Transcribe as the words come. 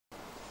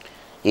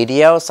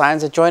EDL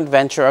signs a joint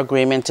venture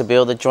agreement to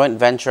build the joint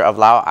venture of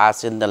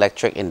Lao-Asean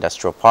Electric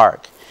Industrial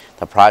Park.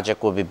 The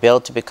project will be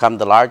built to become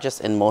the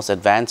largest and most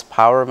advanced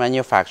power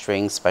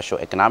manufacturing special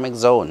economic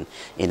zone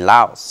in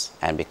Laos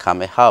and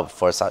become a hub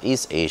for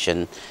Southeast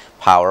Asian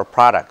power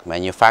product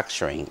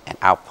manufacturing and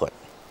output.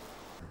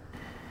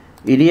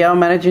 EDL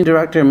Managing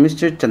Director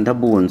Mr.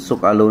 Chantabun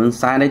Sukalun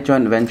signed a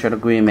joint venture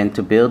agreement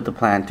to build the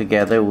plant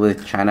together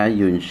with China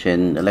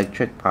Yunxin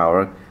Electric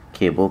Power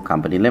Cable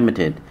Company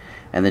Limited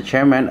and the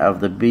chairman of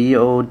the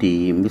BOD,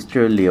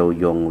 Mr. Liu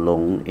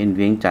Yonglong, in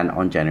Vientiane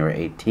on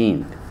January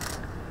 18th.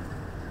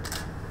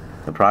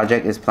 The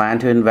project is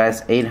planned to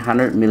invest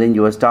 $800 million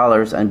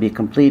and be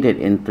completed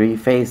in 3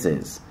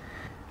 phases.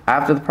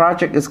 After the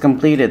project is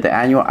completed, the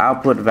annual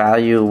output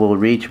value will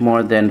reach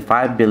more than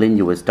 $5 billion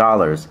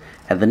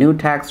and the new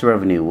tax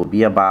revenue will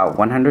be about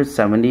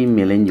 $170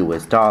 million.